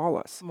have to call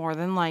us. More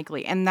than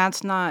likely. And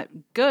that's not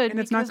good. And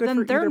it's not because good then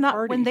for they're either not,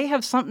 party. when they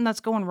have something that's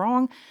going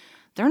wrong,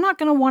 they're not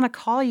going to want to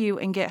call you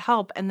and get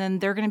help. And then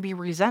they're going to be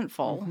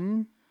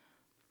resentful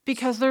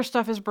because their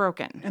stuff is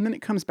broken. And then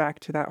it comes back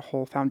to that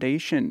whole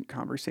foundation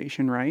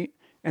conversation, right?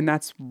 And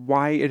that's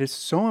why it is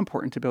so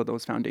important to build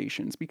those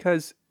foundations,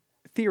 because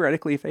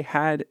theoretically,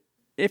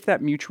 if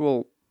that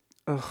mutual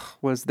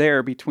was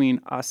there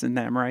between us and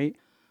them, right?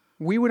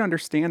 We would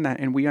understand that,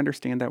 and we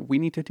understand that we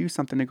need to do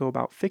something to go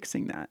about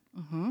fixing that.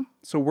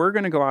 So we're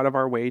going to go out of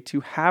our way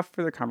to have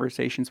further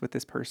conversations with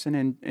this person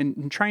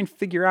and try and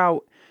figure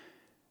out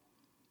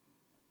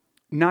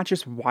not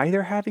just why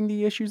they're having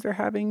the issues they're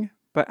having,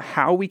 but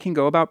how we can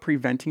go about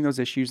preventing those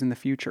issues in the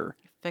future.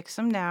 Fix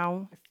them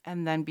now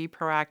and then be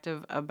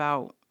proactive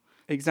about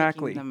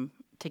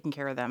taking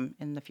care of them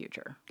in the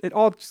future. It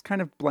all just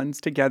kind of blends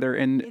together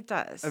in It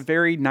does. a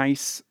very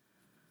nice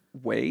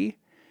way,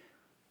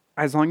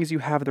 as long as you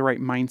have the right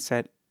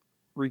mindset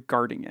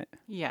regarding it.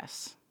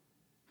 Yes.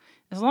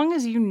 As long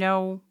as you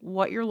know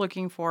what you're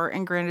looking for,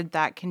 and granted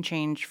that can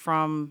change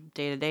from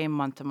day to day,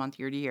 month to month,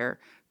 year to year,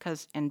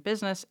 because in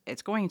business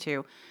it's going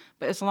to,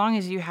 but as long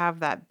as you have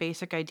that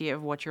basic idea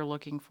of what you're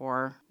looking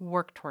for,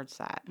 work towards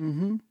that.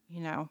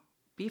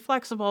 Be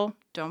flexible,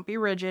 don't be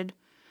rigid,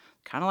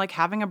 kind of like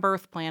having a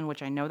birth plan,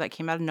 which I know that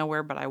came out of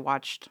nowhere, but I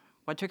watched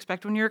What to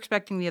Expect When You're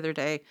Expecting the other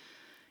day.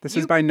 This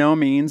is by no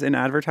means an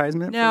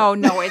advertisement. No,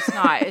 it's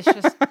not. It's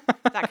just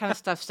that kind of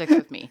stuff sticks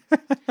with me.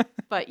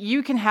 But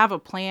you can have a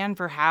plan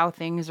for how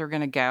things are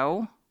going to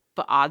go,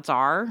 but odds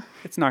are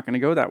it's not going to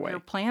go that way. Your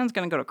plan's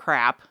going to go to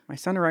crap. My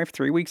son arrived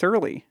 3 weeks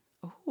early.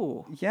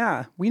 Oh.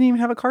 Yeah, we didn't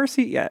even have a car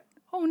seat yet.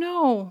 Oh,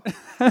 no.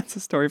 That's a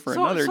story for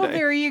another day. So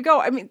there you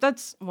go. I mean,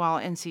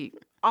 and see,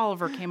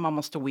 Oliver came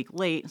almost a week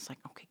late. It's like,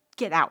 okay,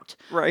 get out.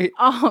 Right.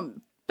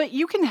 But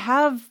you can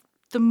have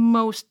the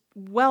most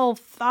well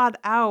thought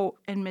out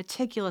and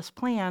meticulous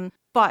plan,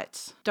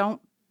 but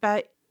don't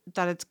bet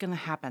that it's going to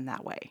happen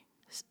that way.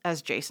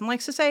 As Jason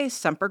likes to say,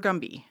 semper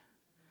gumby.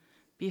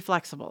 Be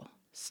flexible.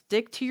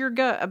 Stick to your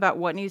gut about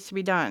what needs to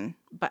be done,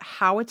 but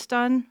how it's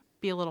done,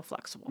 be a little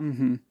flexible.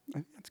 Mm-hmm. I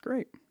think that's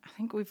great. I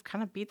think we've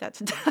kind of beat that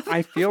to death.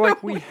 I feel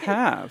like we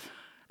have.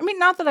 I mean,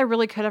 not that I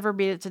really could ever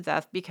beat it to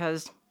death,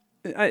 because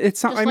it's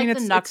something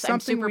it's something I'm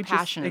super we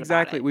passionate just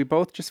exactly. about it. We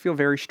both just feel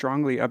very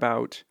strongly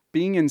about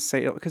being in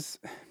sales, because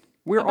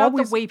we're about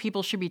always the way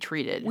people should be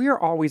treated. We are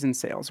always in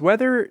sales,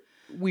 whether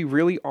we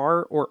really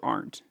are or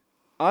aren't.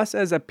 Us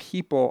as a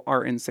people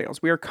are in sales.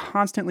 We are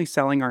constantly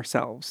selling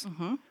ourselves.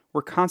 Mm-hmm.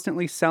 We're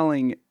constantly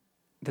selling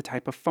the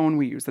type of phone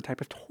we use, the type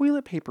of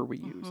toilet paper we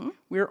use.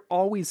 We're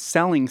always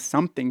selling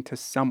something to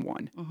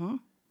someone. Mm-hmm.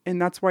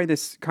 And that's why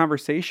this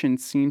conversation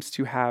seems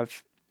to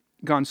have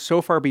gone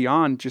so far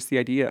beyond just the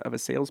idea of a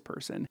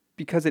salesperson,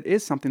 because it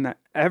is something that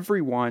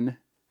everyone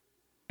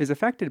is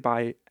affected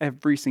by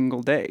every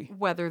single day.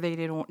 Whether they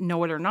don't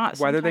know it or not.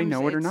 Whether they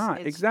know it or Sometimes not.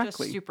 it's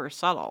Exactly. just super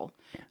subtle.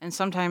 And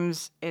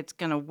sometimes it's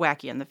going to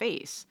whack you in the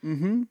face.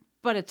 Mm-hmm.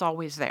 But it's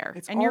always there.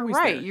 It's and always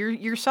you're right. there.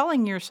 You're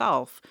selling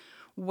yourself,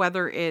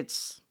 whether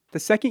it's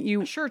The second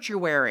you a shirt you're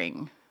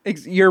wearing.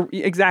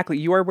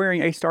 You are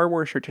wearing a Star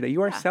Wars shirt today.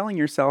 You are selling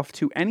yourself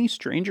to any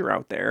stranger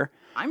out there.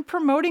 I'm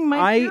promoting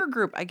my peer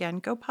group. Again,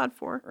 go Pod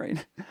 4.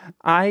 Right.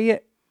 I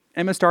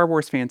am a Star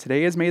Wars fan.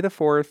 Today is May the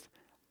 4th.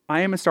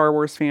 I am a Star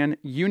Wars fan.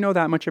 You know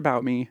that much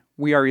about me.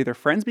 We are either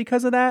friends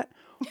because of that,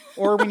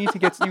 or we need to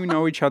get to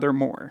know each other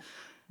more.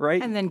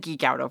 Right? And then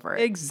geek out over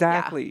it.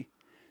 Exactly. Yeah.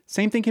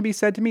 Same thing can be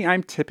said to me.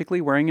 I'm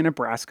typically wearing a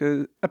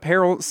Nebraska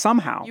apparel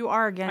somehow. You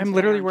are again. I'm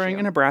literally wearing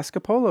a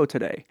Nebraska polo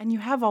today. And you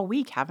have all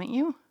week, haven't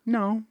you?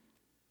 No.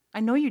 I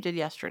know you did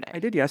yesterday. I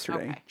did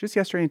yesterday. Okay. Just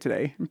yesterday and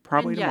today. And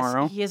probably and yes,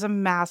 tomorrow. He is a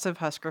massive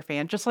Husker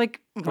fan. Just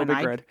like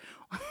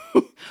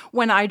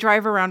when I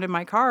drive around in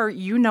my car,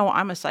 you know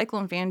I'm a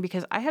Cyclone fan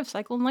because I have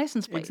Cyclone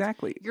license plates.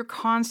 Exactly. You're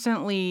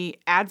constantly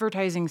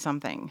advertising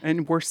something.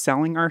 And we're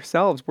selling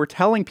ourselves. We're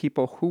telling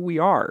people who we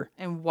are.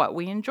 And what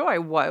we enjoy,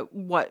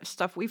 what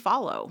stuff we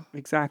follow.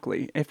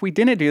 Exactly. If we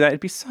didn't do that, it'd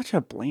be such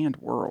a bland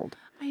world.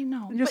 I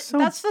know. And just but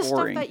so that's the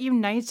boring. stuff that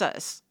unites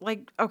us.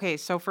 Like, okay,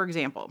 so for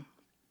example,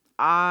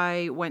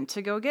 I went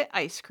to go get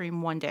ice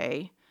cream one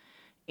day,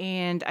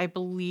 and I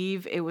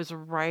believe it was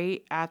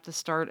right at the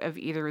start of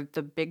either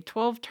the Big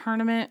 12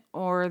 tournament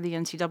or the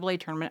NCAA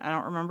tournament. I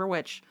don't remember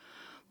which,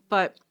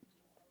 but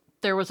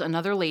there was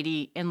another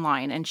lady in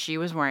line, and she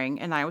was wearing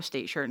an Iowa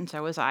State shirt, and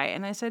so was I.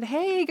 And I said,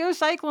 hey, go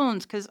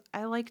Cyclones, because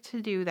I like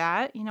to do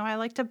that. You know, I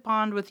like to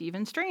bond with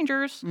even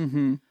strangers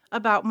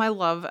about my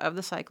love of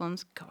the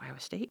Cyclones. Go Iowa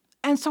State.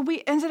 And so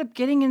we ended up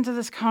getting into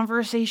this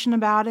conversation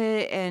about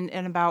it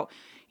and about,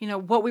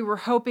 what we were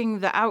hoping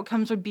the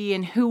outcomes would be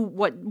and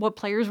what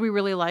players we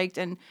really liked.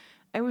 And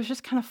it was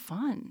just kind of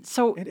fun.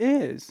 So It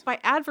is. by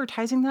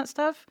advertising that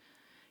stuff,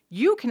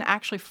 you can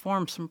actually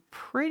form some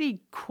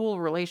pretty cool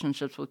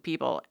relationships with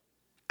people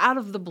out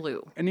of the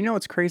blue. And you know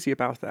what's crazy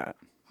about that?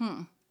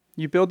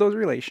 You build those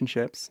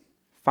relationships.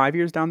 5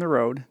 years down the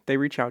road, they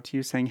reach out to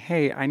you saying,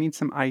 hey, I need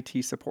some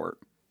IT support.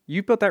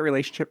 You built that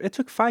relationship. It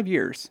took 5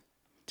 years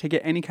to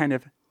get any kind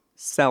of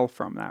sell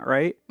from that,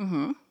 right?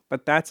 Mm-hmm.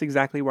 But that's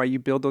exactly why you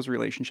build those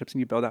relationships and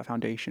you build that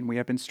foundation. We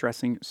have been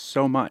stressing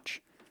so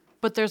much.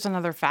 But there's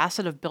another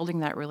facet of building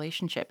that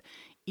relationship.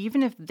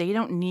 Even if they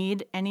don't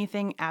need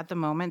anything at the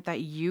moment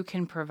that you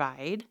can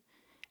provide,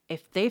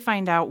 if they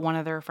find out one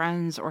of their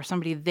friends or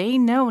somebody they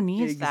know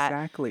needs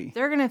Exactly. that,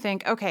 they're going to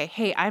think, okay,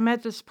 hey, I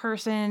met this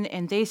person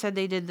and they said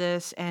they did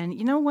this. And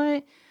you know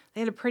what?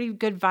 They had a pretty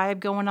good vibe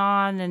going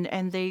on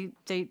and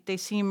they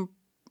seem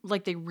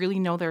like they really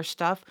know their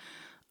stuff.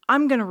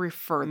 I'm going to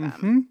refer them.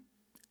 Mm-hmm.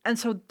 And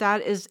so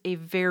that is a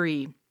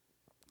very,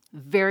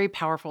 very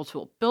powerful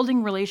tool.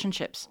 Building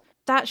relationships.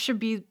 That should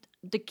be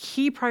the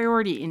key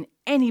priority in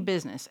any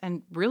business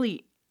and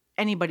really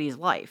anybody's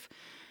life.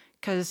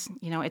 Because,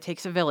 it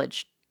takes a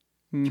village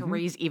to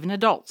raise even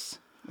adults.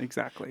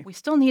 Exactly. We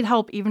still need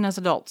help even as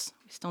adults.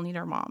 We still need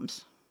our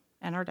moms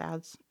and our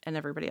dads and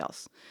everybody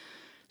else.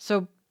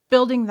 So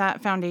building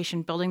that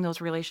foundation, building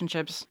those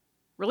relationships.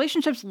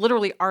 Relationships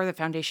literally are the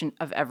foundation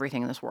of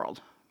everything in this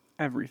world.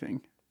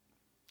 Everything.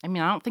 I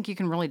mean, I don't think you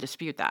can really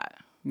dispute that.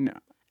 No.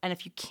 And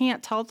if you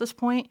can't tell at this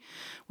point,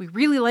 we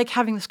really like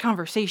having this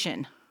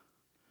conversation.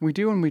 We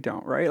do and we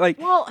don't, right? Like,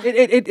 well,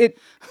 it's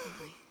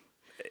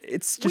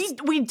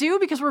just... We do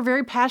because we're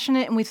very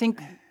passionate and we think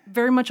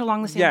very much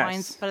along the same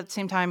lines. But at the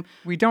same time,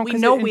 we don't. We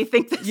know we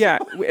think this. Yeah,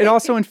 it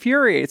also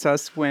infuriates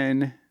us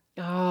when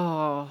there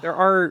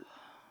are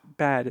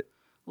bad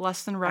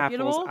less than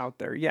reputable apples out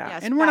there. Yeah,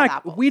 yes, and we're bad not.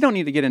 apples. We don't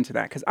need to get into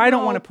that because I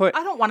don't want to put.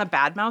 I don't want to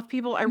badmouth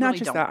people. I not really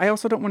just don't. that. I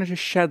also don't want to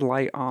just shed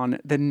light on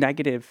the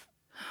negative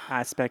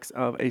aspects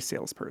of a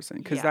salesperson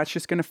because that's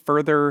just going to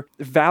further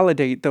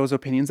validate those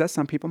opinions that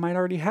some people might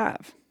already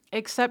have.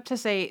 Except to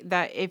say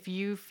that if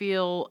you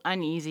feel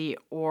uneasy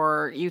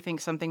or you think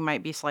something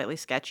might be slightly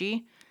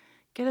sketchy,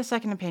 get a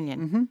second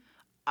opinion.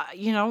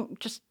 Mm-hmm.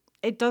 Just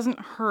it doesn't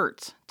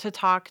hurt to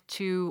talk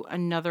to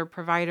another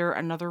provider,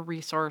 another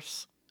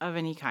resource of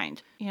any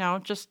kind.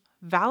 Just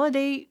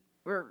validate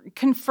or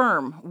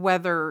confirm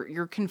whether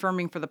you're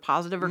confirming for the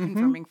positive or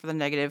confirming for the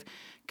negative.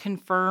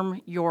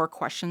 Confirm your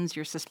questions,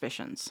 your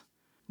suspicions.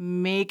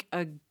 Make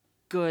a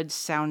good,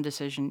 sound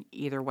decision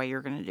either way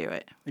you're going to do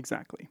it.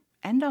 Exactly.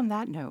 And on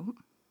that note,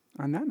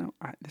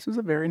 this was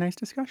a very nice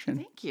discussion.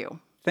 Thank you.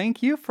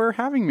 Thank you for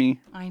having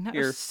me. I know.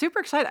 Here. Super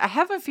excited. I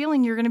have a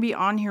feeling you're going to be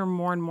on here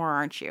more and more,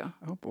 aren't you?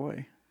 Oh,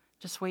 boy.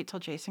 Just wait till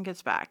Jason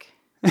gets back.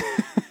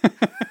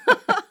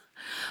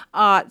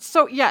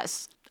 So,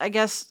 yes, I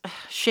guess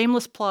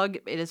shameless plug.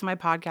 It is my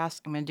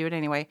podcast. I'm going to do it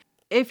anyway.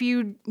 If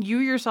you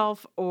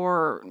yourself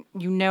or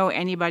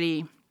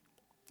anybody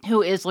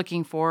who is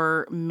looking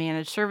for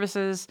managed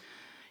services,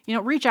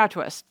 reach out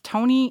to us.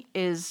 Tony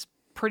is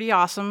pretty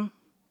awesome.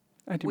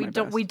 I do my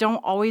best. We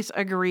don't always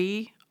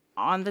agree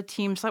on the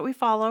teams that we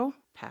follow.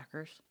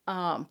 Packers.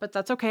 But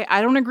that's okay.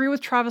 I don't agree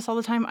with Travis all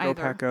the time either.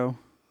 Go Paco.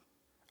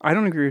 I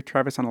don't agree with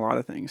Travis on a lot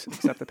of things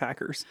except the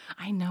Packers.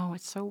 I know,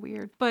 it's so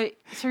weird. But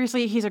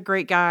seriously, he's a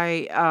great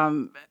guy.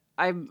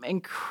 I'm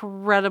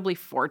incredibly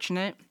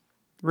fortunate.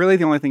 Really,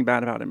 the only thing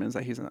bad about him is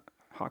that he's a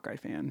Hawkeye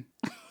fan.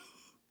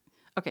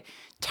 Okay.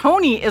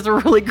 Tony is a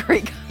really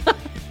great guy.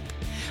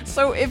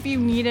 So if you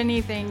need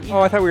anything...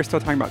 I thought we were still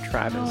talking about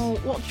Travis. No,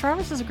 well,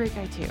 Travis is a great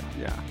guy too.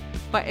 Yeah.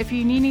 But if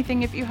you need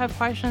anything, if you have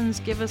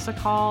questions, give us a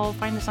call,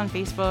 find us on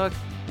Facebook,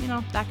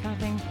 that kind of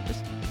thing.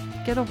 Just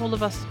get a hold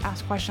of us,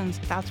 ask questions.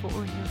 That's what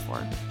we're here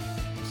for.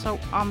 So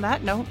on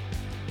that note,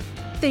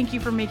 thank you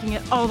for making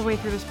it all the way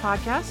through this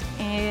podcast,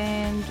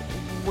 and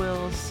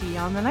we'll see you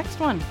on the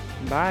next one.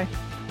 Bye.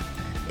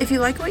 If you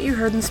like what you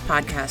heard in this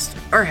podcast,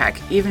 or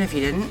heck, even if you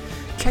didn't,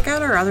 check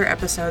out our other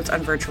episodes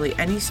on virtually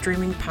any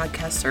streaming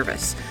podcast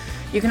service.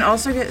 You can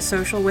also get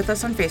social with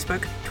us on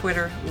Facebook,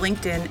 Twitter,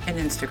 LinkedIn, and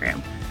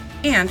Instagram.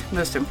 And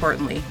most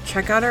importantly,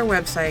 check out our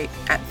website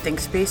at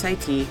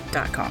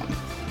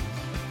ThinkSpaceIT.com.